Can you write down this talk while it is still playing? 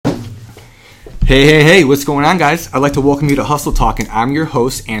Hey, what's going on, guys? I'd like to welcome you to Hustle Talk, and I'm your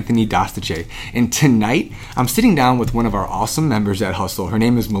host, Anthony Dostiche. And tonight, I'm sitting down with one of our awesome members at Hustle. Her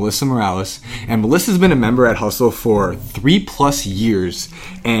name is Melissa Morales, and Melissa's been a member at Hustle for 3+ years.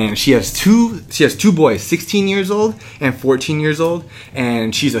 And she has two boys, 16 years old and 14 years old,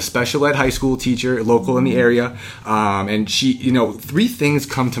 and she's a special ed high school teacher, local in the area. And she, three things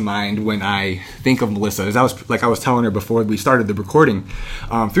come to mind when I think of Melissa. As I was telling her before we started the recording,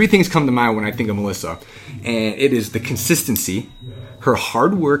 three things come to mind when I think of Melissa, and it is the consistency, her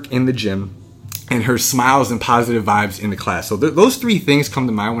hard work in the gym, and her smiles and positive vibes in the class. So those three things come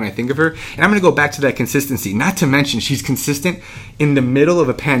to mind when I think of her, and I'm going to go back to that consistency. Not to mention, she's consistent in the middle of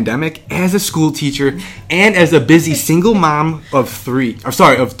a pandemic as a school teacher and as a busy single mom of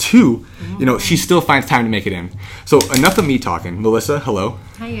two. She still finds time to make it in. So enough of me talking. Melissa, hello.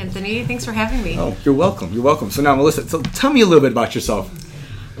 Hi, Anthony. Thanks for having me. Oh, you're welcome. So now, Melissa, tell me a little bit about yourself.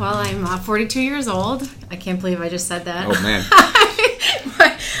 Well, I'm 42 years old. I can't believe I just said that. Oh, man.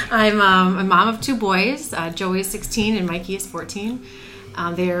 I'm a mom of two boys. Joey is 16 and Mikey is 14.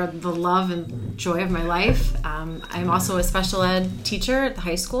 They are the love and joy of my life. I'm also a special ed teacher at the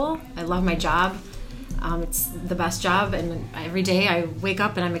high school. I love my job. It's the best job, and every day I wake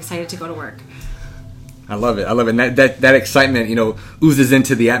up and I'm excited to go to work. I love it. And that excitement, oozes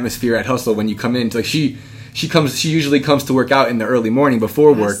into the atmosphere at Hustle when you come in. It's like she usually comes to work out in the early morning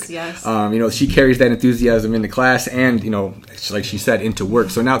before work. Yes. She carries that enthusiasm into class and, like she said, into work.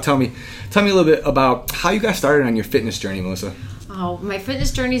 So now tell me a little bit about how you got started on your fitness journey, Melissa. Oh, my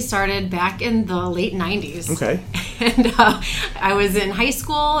fitness journey started back in the late 90s. Okay. And I was in high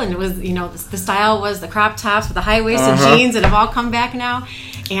school, and it was, the style was the crop tops with the high-waisted jeans that have all come back now.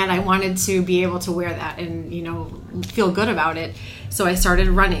 And I wanted to be able to wear that and, feel good about it. So I started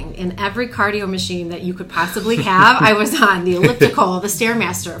running in every cardio machine that you could possibly have. I was on the elliptical, the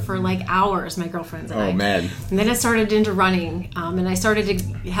Stairmaster for like hours, my girlfriends and I. Oh, man. And then I started into running. And I started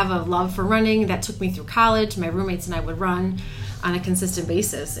to have a love for running. That took me through college. My roommates and I would run on a consistent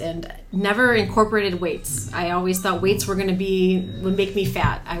basis and never incorporated weights. I always thought weights would make me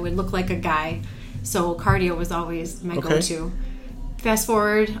fat. I would look like a guy. So cardio was always my go-to. Fast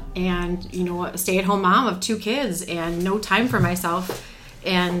forward, and a stay-at-home mom of two kids and no time for myself,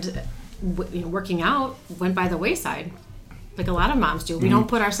 and working out went by the wayside, like a lot of moms do. We don't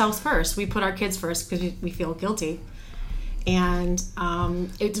put ourselves first. We put our kids first because we feel guilty. And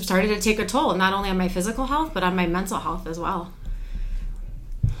it started to take a toll, not only on my physical health, but on my mental health as well.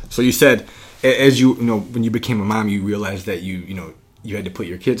 So you said, as when you became a mom, you realized that you had to put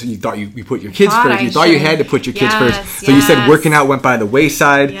your kids. You thought you put your kids first. You thought you had to put your kids first. So you said working out went by the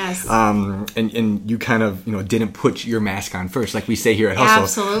wayside. Yes. And you kind of didn't put your mask on first, like we say here at Hustle.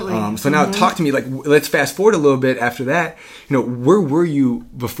 Absolutely. So now talk to me. Like, let's fast forward a little bit after that. Where were you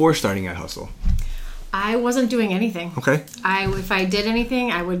before starting at Hustle? I wasn't doing anything. Okay. If I did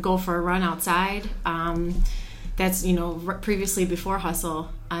anything, I would go for a run outside. That's previously before Hustle,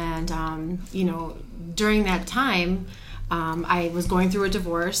 and during that time. I was going through a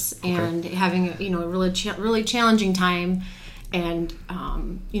divorce and having a really challenging time, and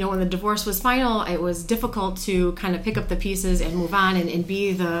when the divorce was final, it was difficult to kind of pick up the pieces and move on and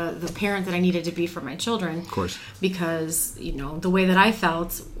be the parent that I needed to be for my children. Of course, because the way that I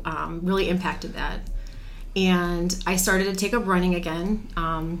felt really impacted that, and I started to take up running again.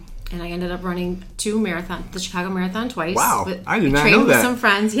 And I ended up running the Chicago Marathon twice. Wow, I did not know that. Trained with some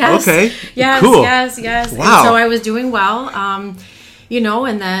friends. Yes. Okay. Yes. Cool. Yes. Wow. And so I was doing well.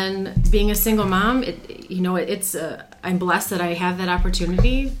 And then being a single mom, I'm blessed that I have that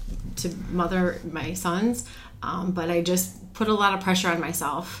opportunity to mother my sons. But I just put a lot of pressure on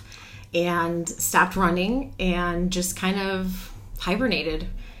myself and stopped running and just kind of hibernated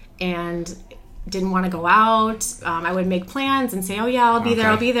and didn't want to go out. I would make plans and say, oh yeah, I'll be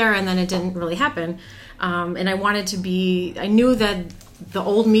there. And then it didn't really happen. And I knew that the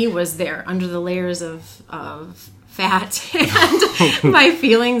old me was there under the layers of fat and my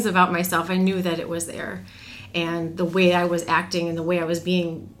feelings about myself. I knew that it was there. And the way I was acting and the way I was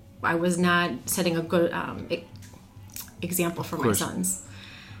being, I was not setting a good example for my sons.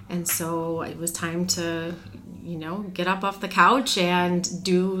 And so it was time to, get up off the couch and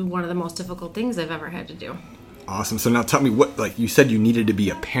do one of the most difficult things I've ever had to do. Awesome. So now tell me you said you needed to be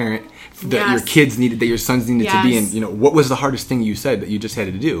a parent that your kids needed, that your sons needed to be in. What was the hardest thing you said that you just had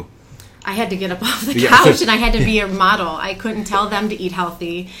to do? I had to get up off the couch and I had to be a model. I couldn't tell them to eat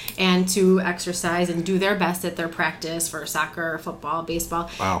healthy and to exercise and do their best at their practice for soccer, football,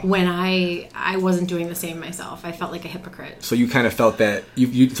 baseball. Wow. When I wasn't doing the same myself. I felt like a hypocrite. So you kind of felt that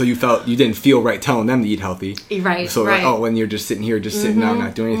you felt you didn't feel right telling them to eat healthy. Right. So right. Like, when you're just sitting here, just sitting out,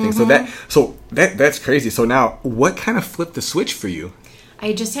 not doing anything. So that's crazy. So now, what kind of flipped the switch for you?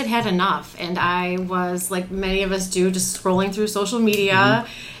 I just had enough, and I was, like many of us do, just scrolling through social media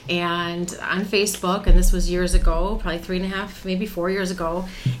and on Facebook, and this was years ago, probably 3.5, maybe 4 years ago,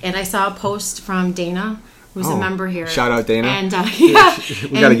 and I saw a post from Dana, who's a member here. Shout out Dana. And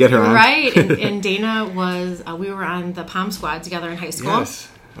we got to get her on. Right, and Dana was, we were on the Pom Squad together in high school. Yes,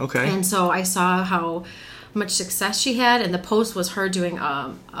 okay. And so I saw how much success she had, and the post was her doing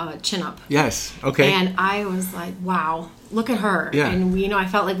a chin up. Yes, okay. And I was like, wow, look at her. Yeah. And I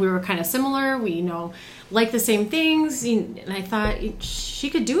felt like we were kind of similar. We, like the same things. And I thought, she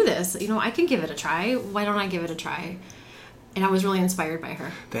could do this. I can give it a try. Why don't I give it a try? And I was really inspired by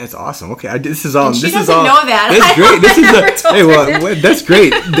her. That's awesome. Okay, this is all. And she this doesn't is all, know that. That's great. This is that's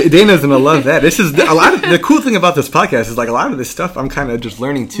great. Dana's gonna love that. This is a lot of the cool thing about this podcast is like a lot of this stuff I'm kind of just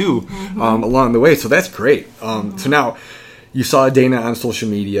learning too along the way. So that's great. So now you saw Dana on social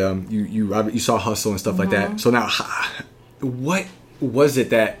media. You saw Hustle and stuff like that. So now, what was it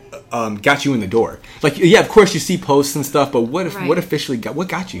that got you in the door? Like, yeah, of course you see posts and stuff, but what officially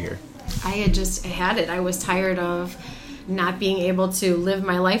got you here? I had it. I was tired of not being able to live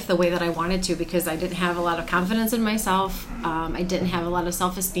my life the way that I wanted to because I didn't have a lot of confidence in myself. I didn't have a lot of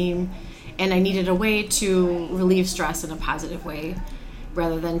self-esteem, and I needed a way to relieve stress in a positive way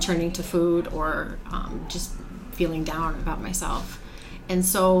rather than turning to food or just feeling down about myself. And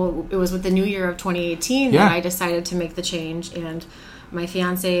so it was with the new year of 2018 that I decided to make the change, and my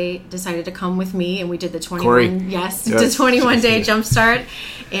fiance decided to come with me, and we did the 21-day jumpstart.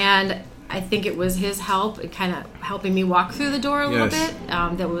 And I think it was his help, kind of helping me walk through the door a little bit,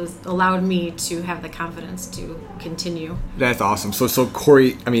 that allowed me to have the confidence to continue. That's awesome. So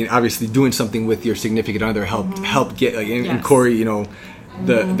Corey, I mean, obviously doing something with your significant other helped get and Corey,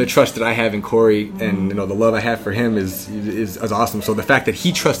 the trust that I have in Corey and the love I have for him is awesome. So the fact that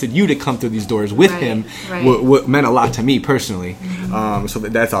he trusted you to come through these doors with him meant a lot to me personally. So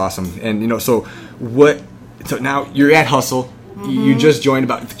that's awesome. And so now you're at Hustle. You just joined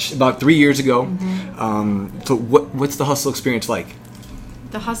about 3 years ago. So what's the Hustle experience like?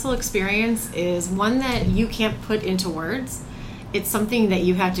 The Hustle experience is one that you can't put into words. It's something that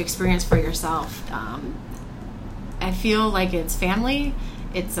you have to experience for yourself. I feel like it's family.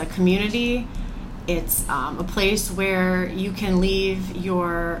 It's a community. It's a place where you can leave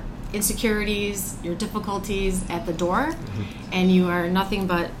your insecurities, your difficulties at the door, and you are nothing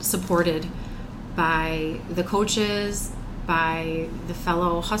but supported by the coaches, by the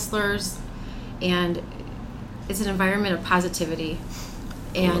fellow hustlers, and it's an environment of positivity.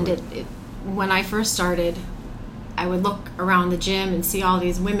 And when I first started, I would look around the gym and see all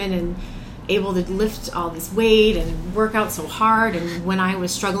these women and able to lift all this weight and work out so hard, and when I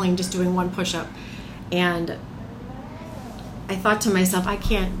was struggling just doing one push-up, and I thought to myself, I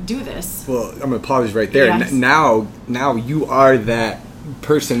can't do this. Well, I'm gonna pause right there. Yes. Now you are that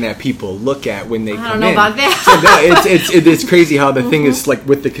person that people look at when they come in. I don't know about that. So it's crazy how the thing is, like,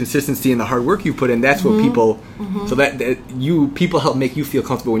 with the consistency and the hard work you put in, that's what people so that people help make you feel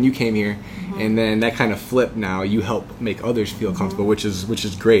comfortable when you came here, and then that kind of flip, now you help make others feel comfortable, which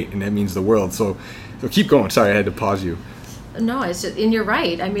is great, and that means the world. So keep going. Sorry, I had to pause you. No, it's just, and you're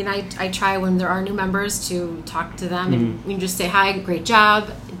right. I mean, I try when there are new members to talk to them and you just say hi, great job,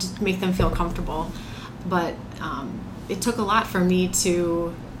 just make them feel comfortable. But it took a lot for me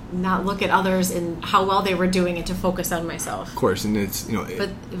to not look at others and how well they were doing and to focus on myself. Of course, and it's but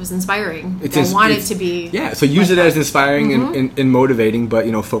it was inspiring. I wanted to be. Yeah, so use it as inspiring and motivating, but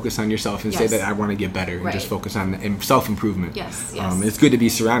focus on anything and say that I want to get better, and just focus on self improvement. Yes. It's good to be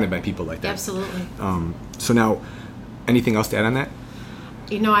surrounded by people like that. Absolutely. So now, anything else to add on that?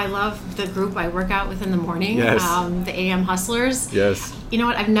 I love the group I work out with in the morning, the AM Hustlers. Yes. You know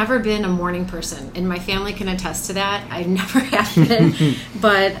what? I've never been a morning person, and my family can attest to that. I never have been.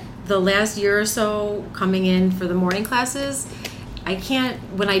 But the last year or so, coming in for the morning classes, I can't,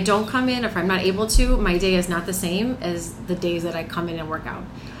 when I don't come in, if I'm not able to, my day is not the same as the days that I come in and work out.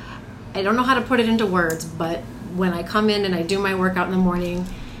 I don't know how to put it into words, but when I come in and I do my workout in the morning,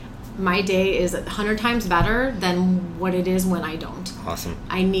 my day is 100 times better than what it is when I don't. Awesome.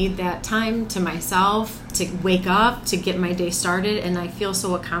 I need that time to myself to wake up, to get my day started, and I feel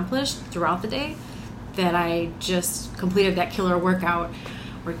so accomplished throughout the day that I just completed that killer workout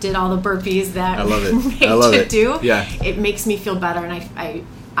or did all the burpees that I love it. do. Yeah. It makes me feel better, and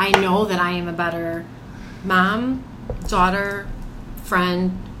I know that I am a better mom, daughter,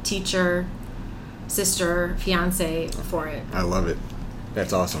 friend, teacher, sister, fiance for it. I love it.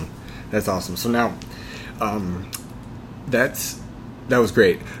 That's awesome. That's awesome. So now, that was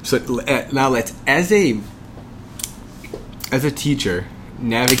great. So now let's, as a teacher,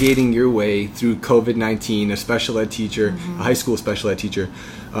 navigating your way through COVID-19, a special ed teacher, a high school special ed teacher,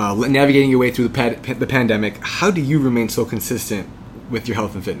 navigating your way through the pandemic, how do you remain so consistent with your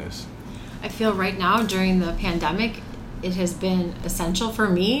health and fitness? I feel right now during the pandemic, it has been essential for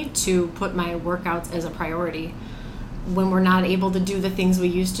me to put my workouts as a priority. When we're not able to do the things we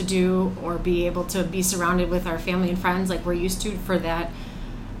used to do or be able to be surrounded with our family and friends like we're used to for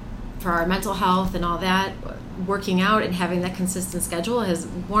our mental health and all that, working out and having that consistent schedule is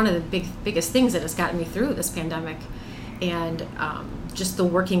one of the biggest things that has gotten me through this pandemic. And just the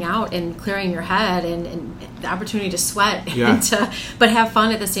working out and clearing your head and the opportunity to sweat but have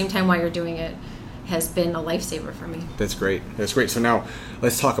fun at the same time while you're doing it has been a lifesaver for me. That's great. That's great. So now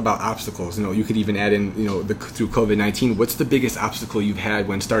let's talk about obstacles. You could even add in, through COVID-19, what's the biggest obstacle you've had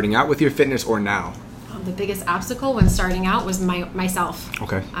when starting out with your fitness or now? The biggest obstacle when starting out was myself.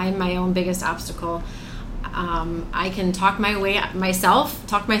 Okay. I'm my own biggest obstacle. I can talk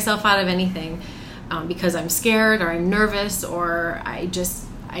myself out of anything because I'm scared or I'm nervous or I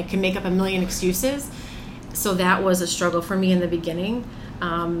can make up a million excuses. So that was a struggle for me in the beginning.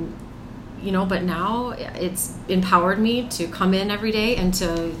 But now it's empowered me to come in every day and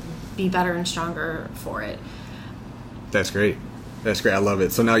to be better and stronger for it. That's great. That's great. I love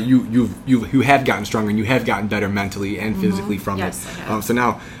it. So now you have gotten stronger and you have gotten better mentally and physically from it. Yes, I have. So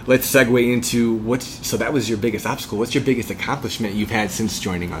now let's segue into so that was your biggest obstacle. What's your biggest accomplishment you've had since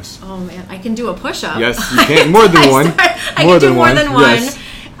joining us? Oh man, I can do a push-up. Yes, you can. More than one. I can do more than one. Yes.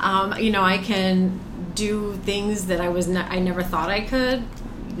 I can do things that I never thought I could.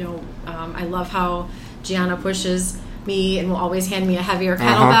 I love how Gianna pushes me and will always hand me a heavier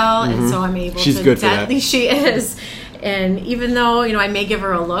kettlebell, and so I'm able She's to. Good for that. She is. And even though I may give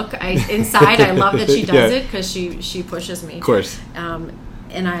her a look, inside I love that she does it because she pushes me. Of course.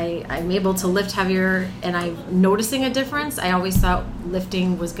 And I'm able to lift heavier, and I'm noticing a difference. I always thought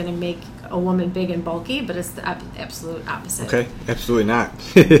lifting was going to make a woman big and bulky, but it's the absolute opposite. Okay, absolutely not.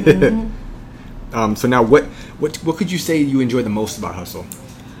 So now, what could you say you enjoy the most about Hustle?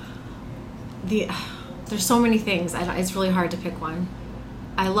 There's so many things. It's really hard to pick one.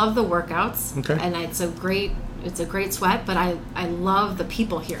 I love the workouts, and it's a great sweat. But I love the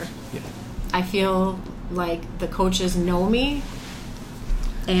people here. Yeah. I feel like the coaches know me,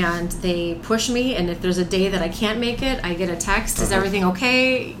 and they push me. And if there's a day that I can't make it, I get a text: "Is everything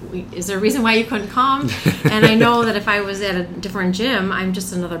okay? Is there a reason why you couldn't come?" And I know that if I was at a different gym, I'm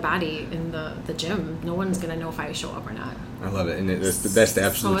just another body in the gym. No one's gonna know if I show up or not. I love it, and that's the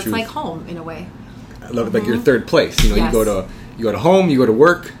absolute So it's truth. like home in a way. I love it, like your third place. Yes. You go to home, you go to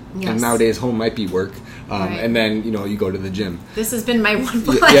work, Yes. and nowadays home might be work, Right. and then you go to the gym. This has been my one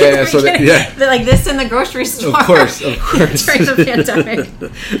Yeah, like this in the grocery store. Of course. During the pandemic.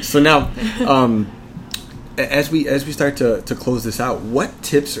 So now, as we start to close this out, what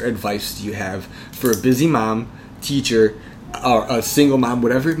tips or advice do you have for a busy mom, teacher, or a single mom,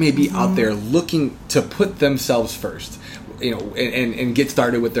 whatever it may be out there looking to put themselves first, and get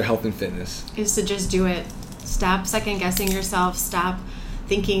started with their health and fitness? Is to just do it. Stop second guessing yourself. Stop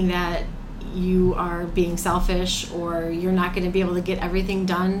thinking that you are being selfish or you're not going to be able to get everything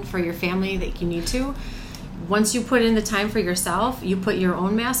done for your family that you need to. Once you put in the time for yourself, you put your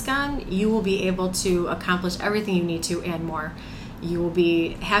own mask on, you will be able to accomplish everything you need to and more. You will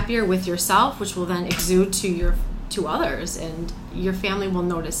be happier with yourself, which will then exude to others, and your family will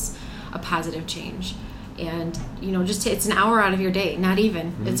notice a positive change. And it's an hour out of your day, not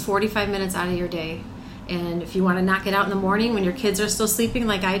even. It's 45 minutes out of your day. And if you want to knock it out in the morning when your kids are still sleeping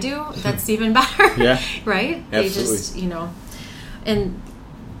like I do, that's even better. Yeah. Right? Absolutely. They just, and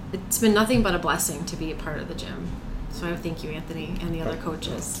it's been nothing but a blessing to be a part of the gym. So I thank you, Anthony, and the other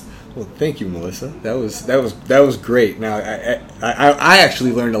coaches. Well, thank you, Melissa. That was great. Now, I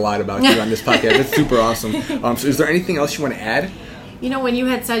actually learned a lot about you on this podcast. That's super awesome. So is there anything else you want to add? When you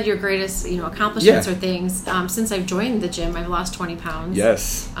had said your greatest, accomplishments or things, since I've joined the gym, I've lost 20 pounds.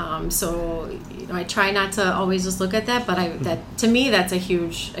 Yes. So, I try not to always just look at that, but that to me, that's a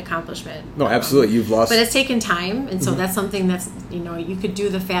huge accomplishment. No, absolutely. You've lost. But it's taken time, and so that's something that's, you could do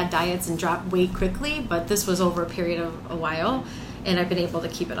the fad diets and drop weight quickly, but this was over a period of a while, and I've been able to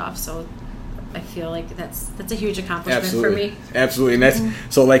keep it off. So I feel like that's a huge accomplishment for me. Absolutely. And that's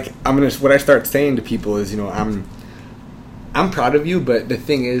so what I start saying to people is, I'm proud of you, but the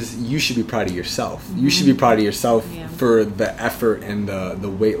thing is, you should be proud of yourself. You should be proud of yourself for the effort and the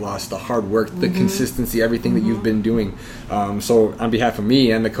weight loss, the hard work, the consistency, everything that you've been doing. So on behalf of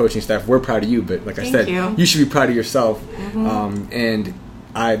me and the coaching staff, we're proud of you. But like I said, you should be proud of yourself.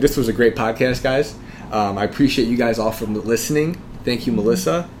 This was a great podcast, guys. I appreciate you guys all for listening. Thank you,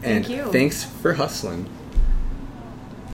 Melissa. And thanks for hustling.